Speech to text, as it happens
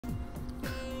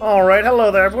Alright, hello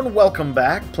there everyone, welcome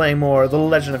back. Playing more The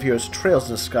Legend of Heroes Trails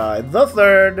in the Sky, the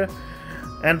third.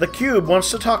 And the cube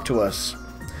wants to talk to us.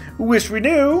 Wish we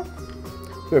knew.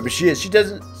 Whoever she is, she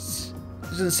doesn't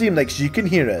seem like she can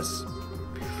hear us.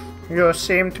 You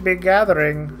seem to be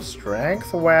gathering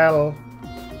strength well.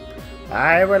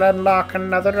 I will unlock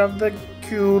another of the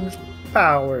cube's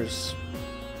powers.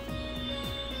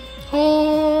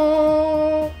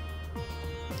 Oh.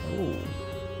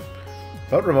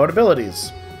 About remote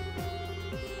abilities.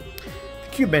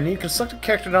 Cube menu, you can select a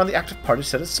character on the active party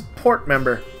set as support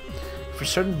member for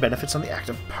certain benefits on the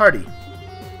active party.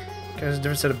 There's a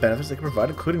different set of benefits they can provide,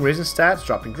 including raising stats,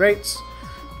 dropping rates,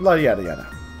 yada yada.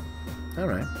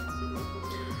 Alright.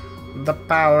 The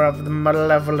power of the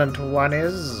malevolent one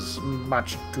is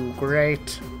much too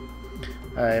great.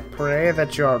 I pray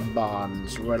that your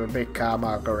bonds will become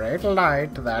a great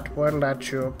light that will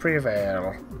let you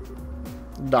prevail. ...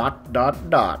 I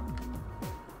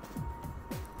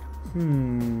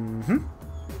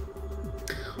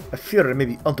fear I may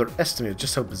be underestimated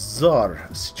just how bizarre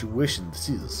a situation this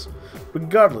is.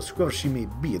 Regardless, whoever she may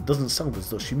be, it doesn't sound as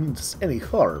though she means us any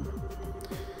harm.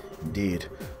 Indeed,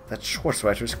 that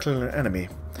Schwarzwriter is clearly an enemy,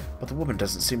 but the woman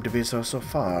doesn't seem to be so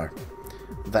far.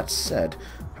 That said,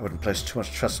 I wouldn't place too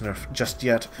much trust in her just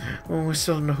yet. We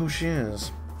still don't know who she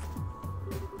is.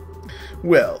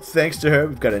 Well, thanks to her,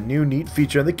 we've got a new neat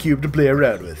feature on the cube to play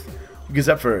around with. You guys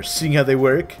up for seeing how they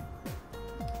work?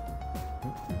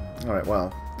 Alright,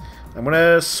 well, I'm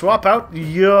gonna swap out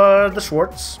the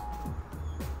Schwartz.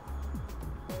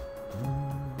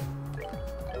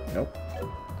 Nope.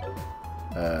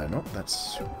 Nope,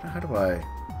 that's... What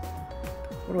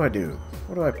do I do?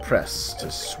 What do I press to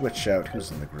switch out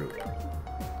who's in the group?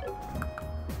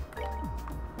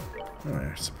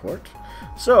 Alright, support.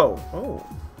 So,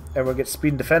 everyone gets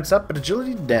speed and defense up, but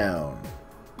agility down.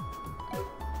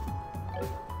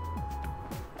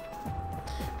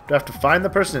 Do I have to find the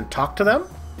person and talk to them?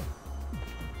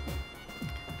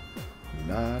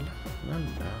 La la la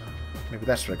la. Maybe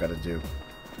that's what I gotta do.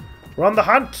 We're on the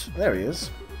hunt! There he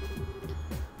is.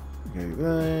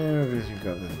 Everything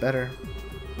got a little better.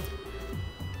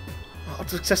 Oh,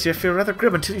 success here. I feel rather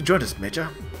grim until you joined us, Major.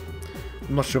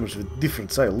 I'm not sure how much of a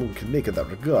difference I alone can make in that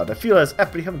regard. I feel as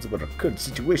apprehensive about our current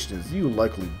situation as you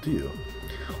likely do.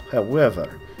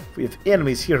 However, if we have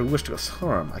enemies here who wish to us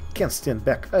harm, I can't stand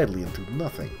back idly and do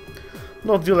nothing.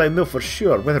 Nor do I know for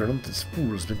sure whether or not this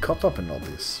fool has been caught up in all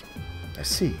this. I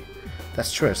see.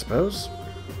 That's true, I suppose.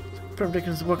 Firm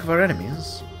taking the work of our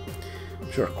enemies.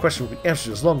 I'm sure our question will be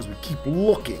answered as long as we keep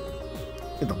looking.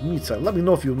 In the meantime, let me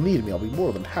know if you need me. I'll be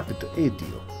more than happy to aid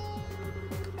you.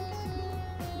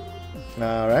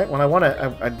 Alright, well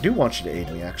I do want you to aid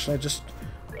me, actually. I just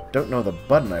don't know the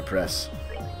button I press.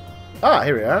 Ah,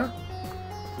 here we are.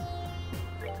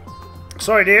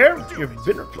 Sorry, dear. You've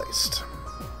been replaced.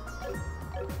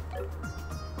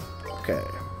 Okay.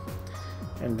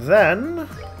 And then...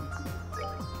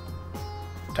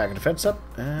 attack and defense up,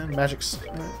 and magics.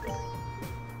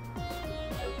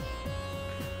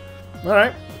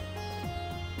 Alright.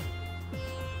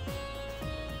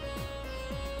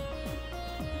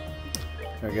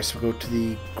 I guess we'll go to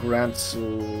the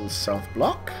Gransel South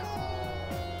Block.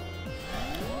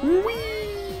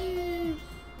 Whee!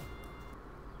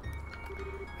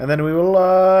 And then we will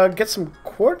get some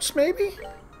quartz, maybe?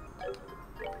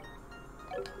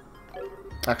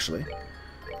 Actually,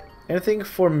 anything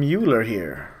for Mueller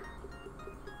here?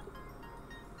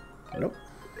 Nope.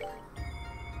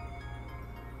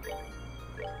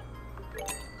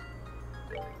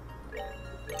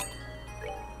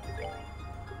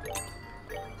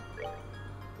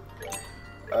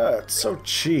 It's so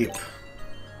cheap.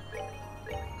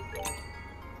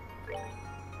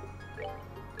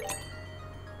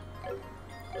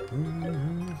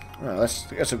 Well,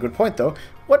 that's a good point, though.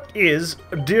 What is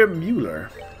Dear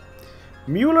Mueller?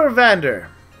 Mueller Vander.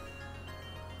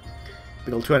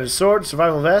 Big old 200 sword,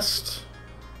 survival vest.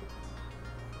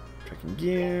 Trekking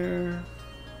gear.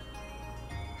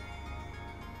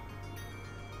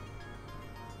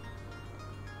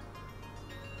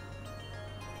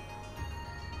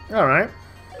 Alright.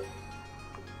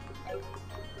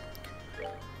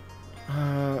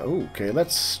 Okay,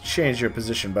 let's change your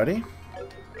position, buddy.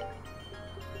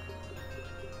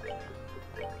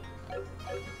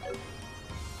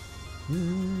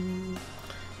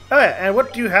 Alright, and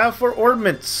what do you have for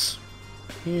ornaments?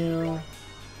 Heal.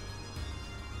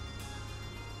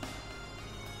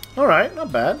 Alright,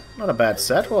 not bad. Not a bad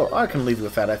set. Well, I can leave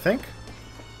with that, I think.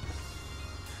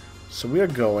 So we are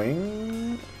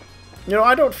going... You know,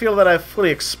 I don't feel that I've fully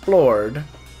explored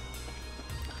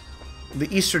the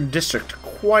Eastern District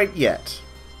quite yet.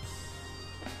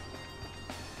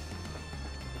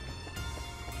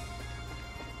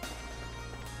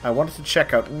 I wanted to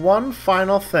check out one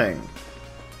final thing.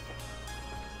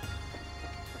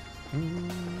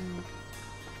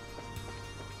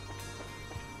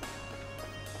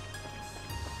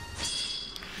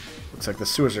 Looks like the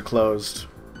sewers are closed.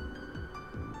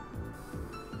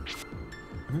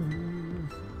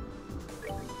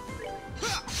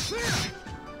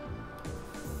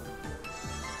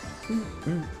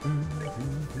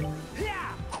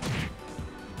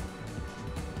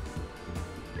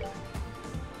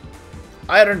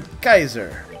 Iron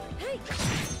Kaiser.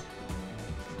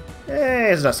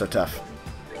 Eh, it's not so tough.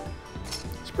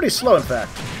 It's pretty slow, in fact.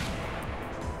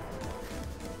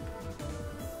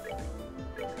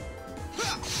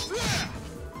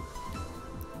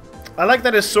 I like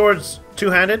that his sword's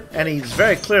two-handed, and he's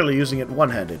very clearly using it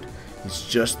one-handed. He's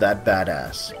just that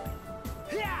badass.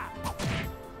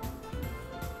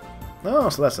 Oh,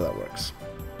 so that's how that works.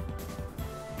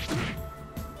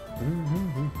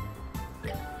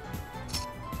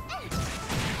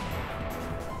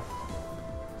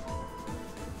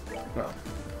 Well,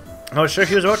 I was sure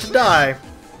he was about to die.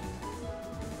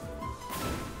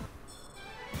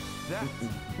 That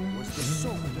was the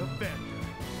sword of Bender.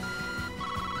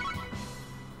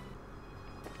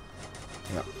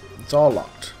 No, it's all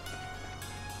locked.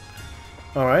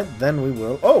 Alright, then we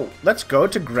will... Oh, let's go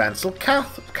to Gransel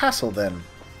Castle, then.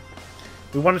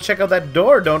 We want to check out that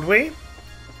door, don't we?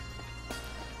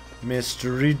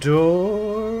 Mystery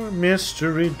door,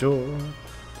 mystery door.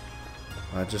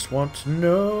 I just want to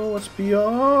know what's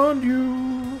beyond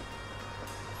you.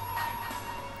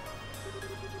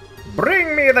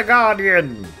 Bring me the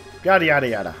Guardian! Yada yada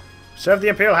yada. Serve the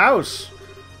Imperial House.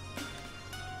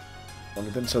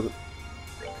 Only then so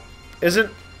that...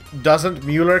 Doesn't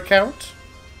Mueller count?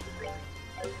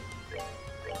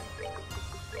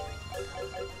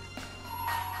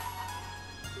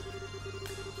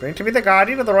 Bring to me the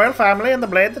Guardian of the Royal Family and the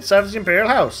blade that serves the Imperial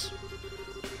House.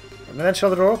 And then show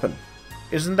the door open.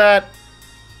 Isn't that...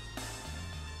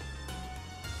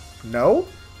 No?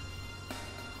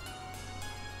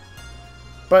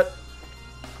 But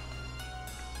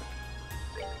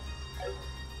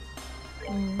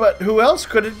who else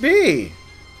could it be?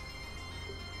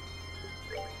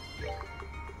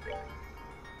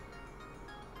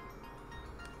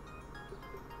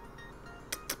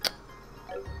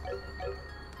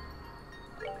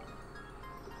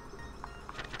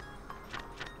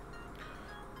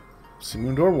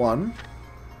 Moon door 1.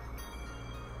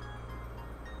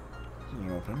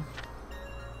 Open.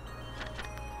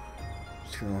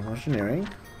 Engineering.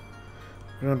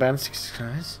 We're going to ban 6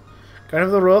 guys. Guardian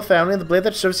of the Royal Family and the blade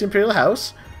that serves the Imperial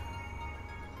House.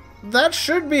 That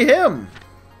should be him.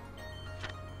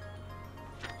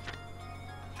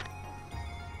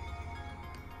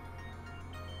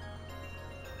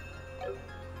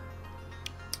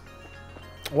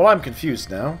 Well, I'm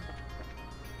confused now.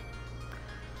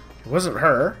 It wasn't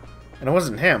her, and it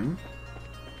wasn't him.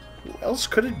 Who else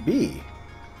could it be?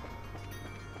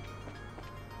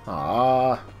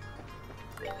 Ah.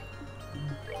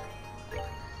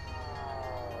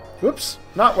 Whoops,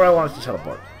 not where I wanted to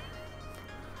teleport.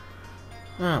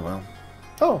 Ah, well.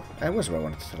 Oh, that was where I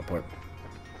wanted to teleport.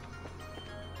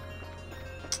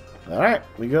 Alright,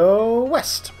 we go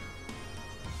west.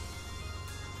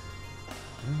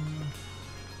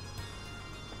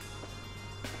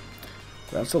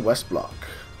 That's the west block.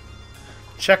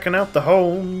 Checking out the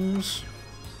homes.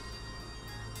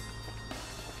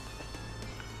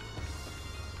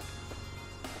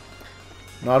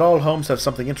 Not all homes have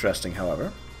something interesting,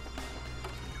 however.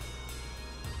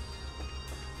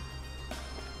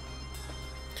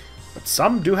 But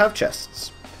some do have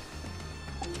chests.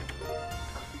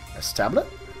 A tablet.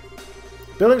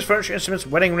 Buildings, furniture, instruments,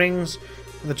 wedding rings.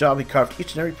 In the job, he carved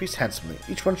each and every piece handsomely.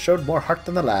 Each one showed more heart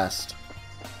than the last.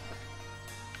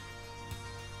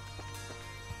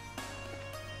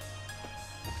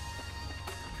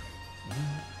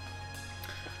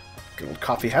 Good old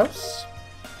coffee house.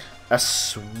 A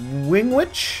swing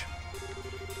witch.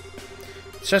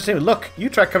 Look, you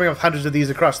tried coming up with hundreds of these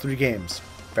across 3 games.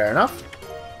 Fair enough.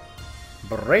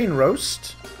 Brain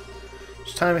roast.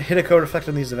 Each time Hideko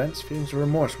reflected on these events, feelings of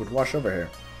remorse would wash over her.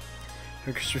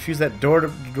 Hercules refused that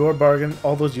door-to-door bargain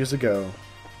all those years ago.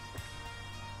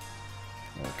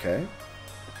 Okay.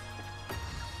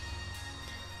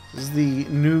 This is the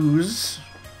news.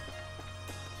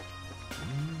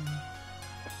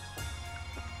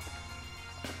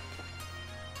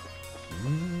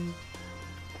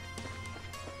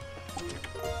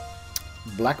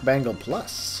 Black Bangle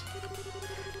Plus.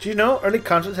 Do you know, early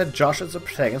content had Josh as the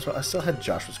protagonist, but I still had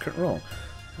Joshua's current role.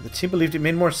 The team believed it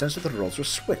made more sense if the roles were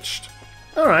switched.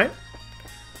 Alright.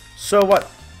 So what?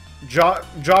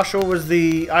 Joshua was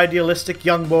the idealistic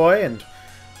young boy, and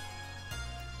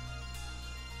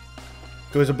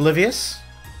he was oblivious.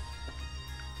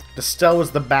 Estelle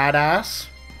was the badass.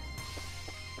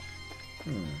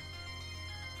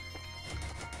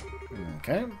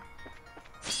 Okay.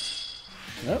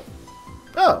 Nope.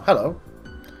 Oh, hello.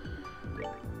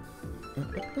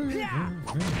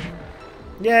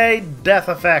 Yay, death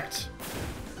effect.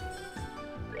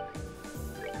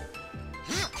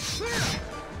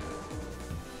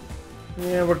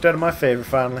 Yeah, it worked out in my favor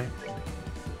finally.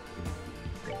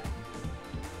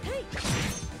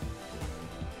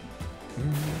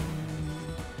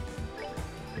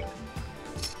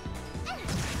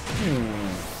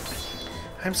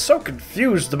 I'm so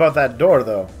confused about that door,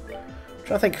 though. I'm trying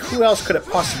to think, who else could it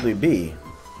possibly be?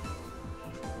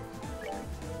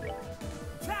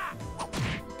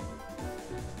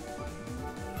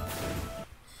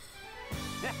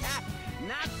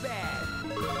 Not bad.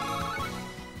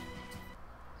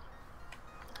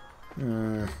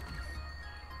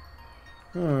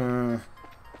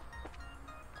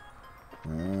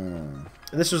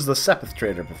 This was the Sepith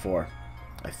trader before,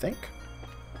 I think.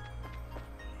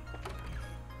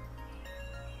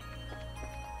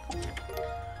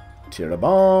 Tear a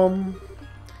bomb.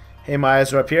 Hey, my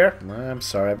eyes are up here. I'm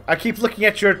sorry. I keep looking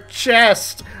at your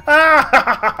chest.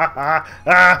 I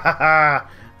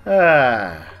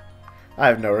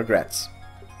have no regrets.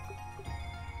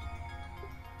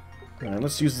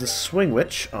 Let's use the swing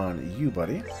witch on you,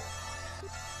 buddy.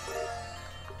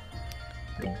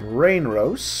 The brain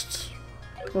roast.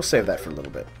 We'll save that for a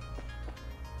little bit.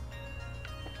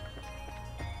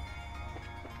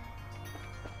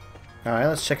 Alright,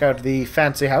 let's check out the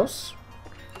fancy house.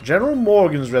 General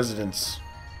Morgan's residence.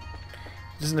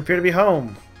 He doesn't appear to be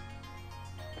home.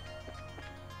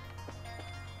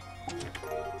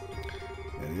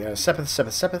 Yeah,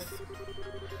 Sepith.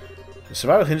 The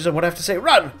survival hinges on what I have to say.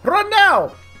 Run! Run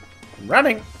now! I'm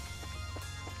running.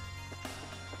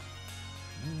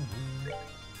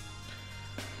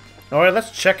 Alright,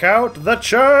 let's check out the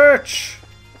church!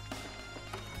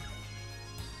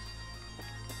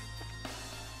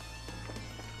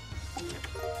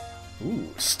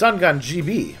 Ooh, stun gun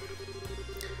GB.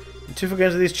 And 2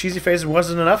 games of these cheesy faces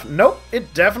wasn't enough? Nope,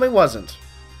 it definitely wasn't.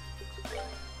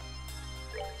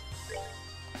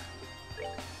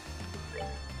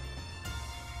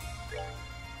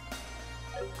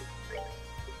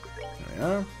 There we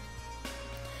are.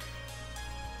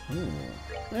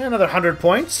 And another 100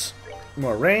 points.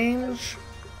 More range.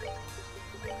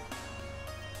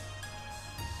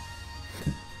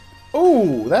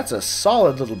 Ooh, that's a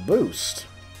solid little boost.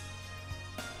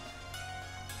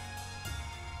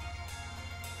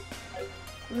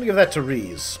 Let me give that to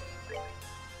Reese.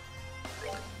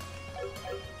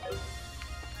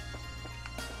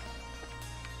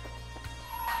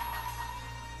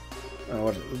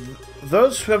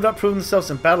 Those who have not proven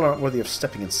themselves in battle aren't worthy of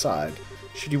stepping inside.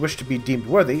 Should you wish to be deemed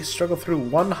worthy, struggle through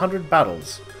 100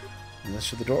 battles. And this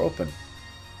should the door open.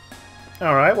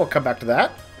 Alright, we'll come back to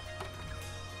that.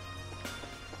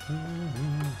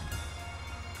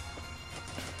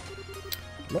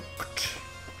 Looked.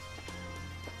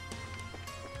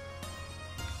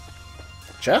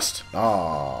 Chest?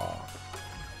 Aww.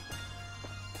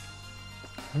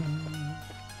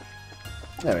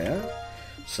 There we are.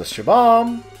 Sister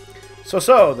Bomb.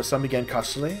 So, the sun began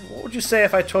cautiously. What would you say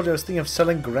if I told you I was thinking of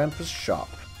selling Grandpa's shop?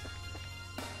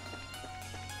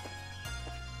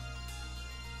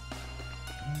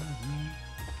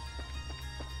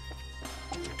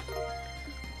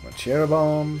 More cherry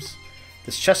bombs.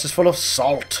 This chest is full of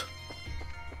salt.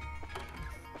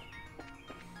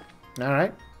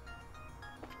 Alright.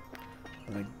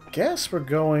 I guess we're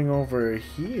going over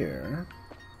here.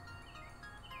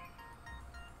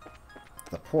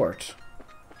 The port.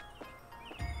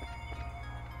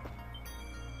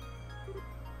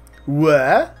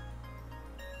 What?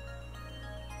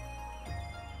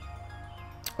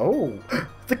 Oh,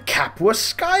 the Capua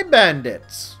Sky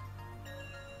Bandits!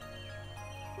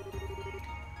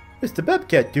 What's the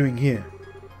Bobcat doing here?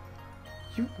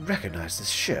 You recognize this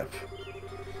ship.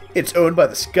 It's owned by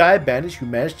the Sky Bandits who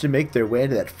managed to make their way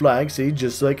into that flying city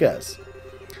just like us.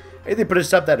 I think they put to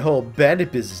stop that whole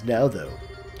bandit business now, though.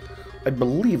 I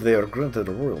believe they are granted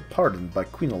a royal pardon by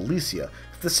Queen Alicia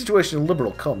if the situation in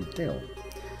Liberl calmed down.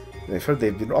 They've heard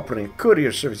they've been operating a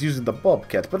courier service using the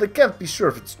Bobcat, but they can't be sure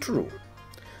if it's true.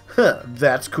 Huh,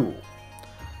 that's cool.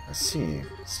 I see.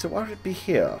 So why would it be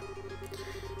here?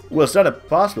 Well, it's not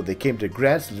impossible they came to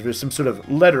Grants to deliver some sort of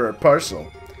letter or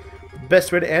parcel. The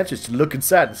best way to answer is to look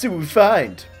inside and see what we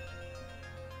find.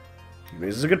 He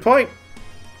raises a good point.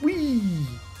 Whee!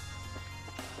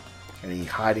 Any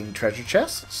hiding treasure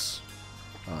chests?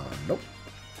 Nope.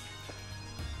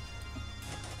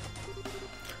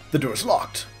 The door's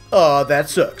locked. Aw, that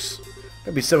sucks.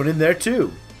 There'll be someone in there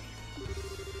too.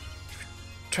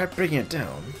 Try breaking it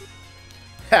down.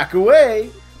 Hack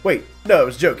away! Wait, no, I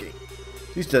was joking.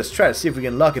 Let's try to see if we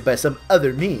can lock it by some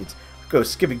other means. Go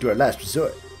skipping to our last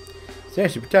resort.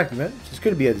 Seriously, we're talking about it. It's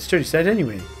going to be at the sturdy side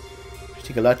anyway. It should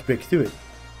take a lot to break through it.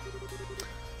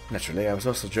 Naturally, I was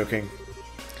also joking.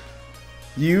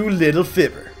 You little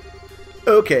fibber.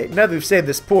 Okay, now that we've saved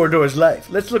this poor door's life,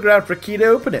 let's look around for a key to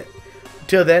open it.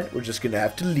 Until then, we're just going to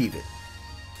have to leave it.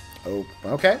 Oh,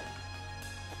 okay.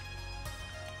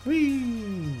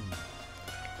 Whee!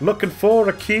 Looking for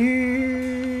a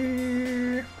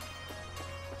key.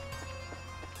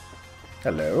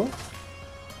 Hello.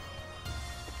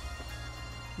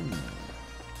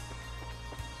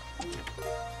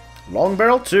 Long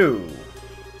barrel 2.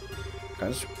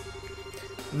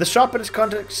 The shop and its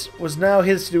contents was now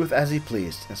his to do with as he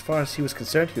pleased. As far as he was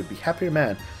concerned, he would be a happier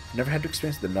man who never had to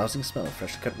experience the nauseous smell of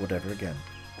freshly cut wood ever again.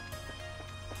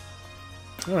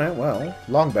 Alright, well,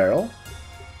 long barrel.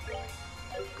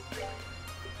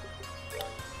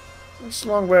 What's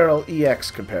long barrel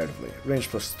EX comparatively? Range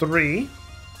plus 3.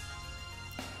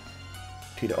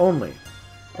 Tita only.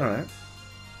 Alright.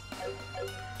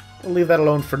 We'll leave that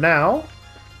alone for now.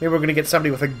 Maybe we're going to get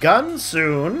somebody with a gun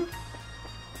soon.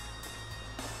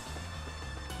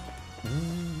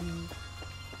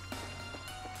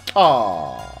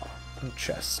 Aww. No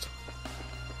chest.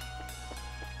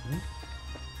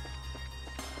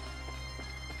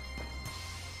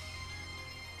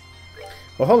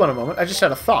 Well, hold on a moment. I just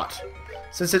had a thought.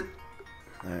 Since it...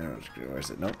 Where is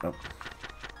it? Nope, nope.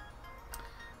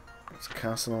 It's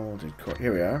castle...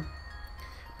 Here we are.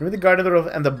 Remember the guard of the roof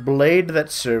and the blade that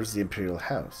serves the Imperial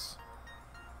House.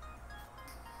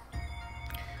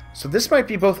 So this might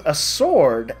be both a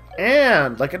sword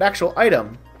and like an actual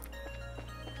item.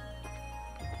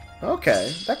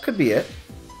 Okay, that could be it.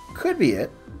 Could be it.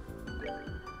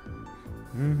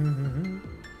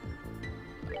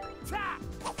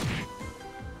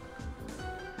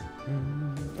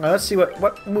 Let's see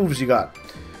what moves you got.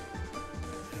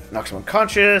 Knocks him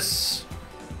unconscious.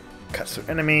 Cuts through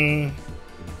enemy.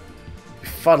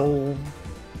 Befuddle.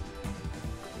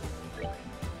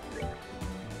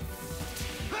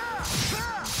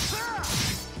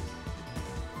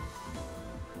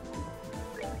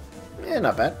 Yeah,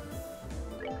 not bad.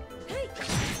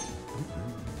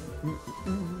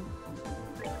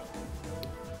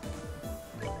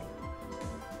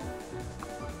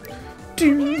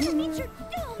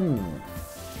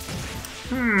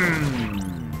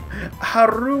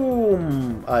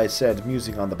 Haroom, I said,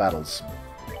 musing on the battles.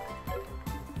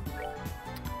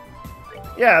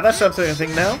 Yeah, that's something I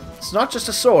think now. It's not just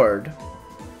a sword.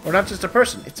 Or not just a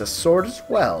person. It's a sword as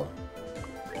well.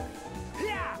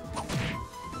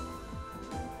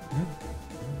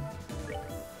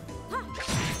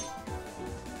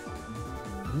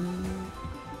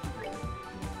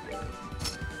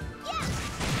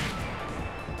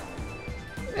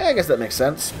 Yeah, I guess that makes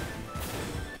sense.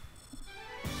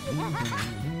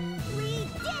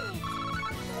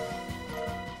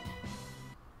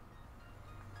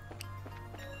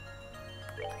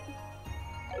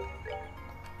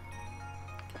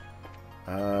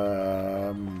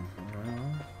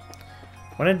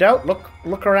 When in doubt,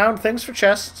 look around things for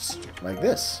chests like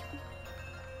this.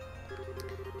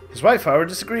 His wife, however,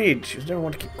 disagreed. She was never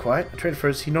one to keep quiet. I traded for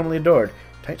hers he normally adored.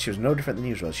 Tonight she was no different than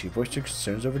usual. She voiced her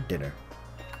concerns over dinner.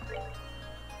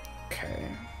 Okay.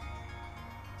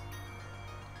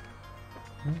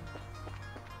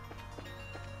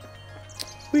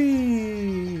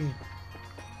 Whee!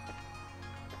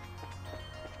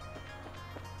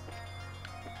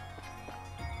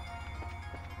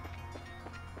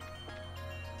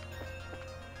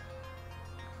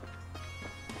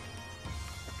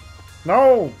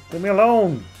 No! Leave me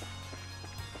alone!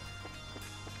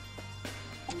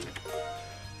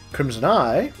 Crimson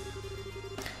Eye?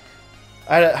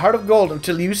 I had a heart of gold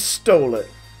until you stole it.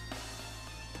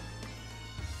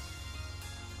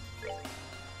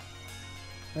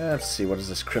 Let's see, what does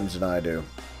this Crimson Eye do?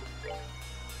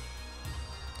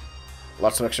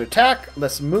 Lots of extra attack,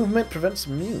 less movement, prevents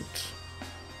mute.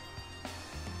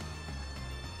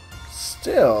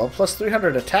 Still, plus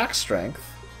 300 attack strength.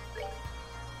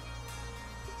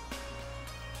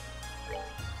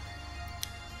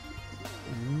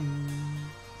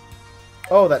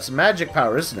 Oh, that's magic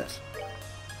power, isn't it?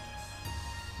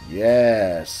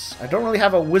 Yes. I don't really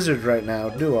have a wizard right now,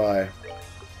 do I?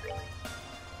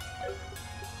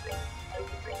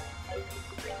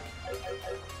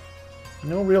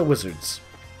 No real wizards.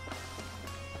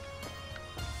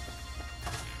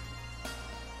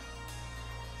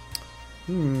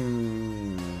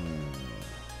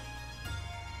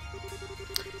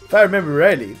 If I remember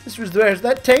rightly, this was where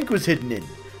that tank was hidden in.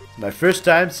 It's my first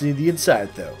time seeing the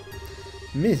inside, though.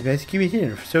 Miss, man, keep it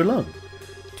hidden for so long.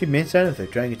 Two men sign if they're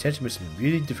drawing attention must have been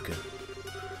really difficult.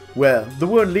 Well, the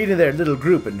one leading their little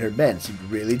group and her men seemed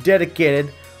really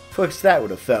dedicated. Folks, that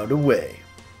would have found a way.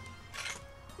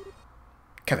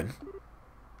 Kevin.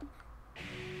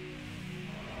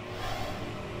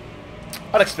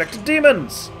 Unexpected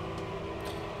demons!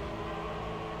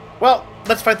 Well,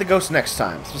 let's fight the ghost next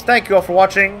time. So thank you all for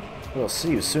watching. We'll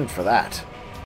see you soon for that.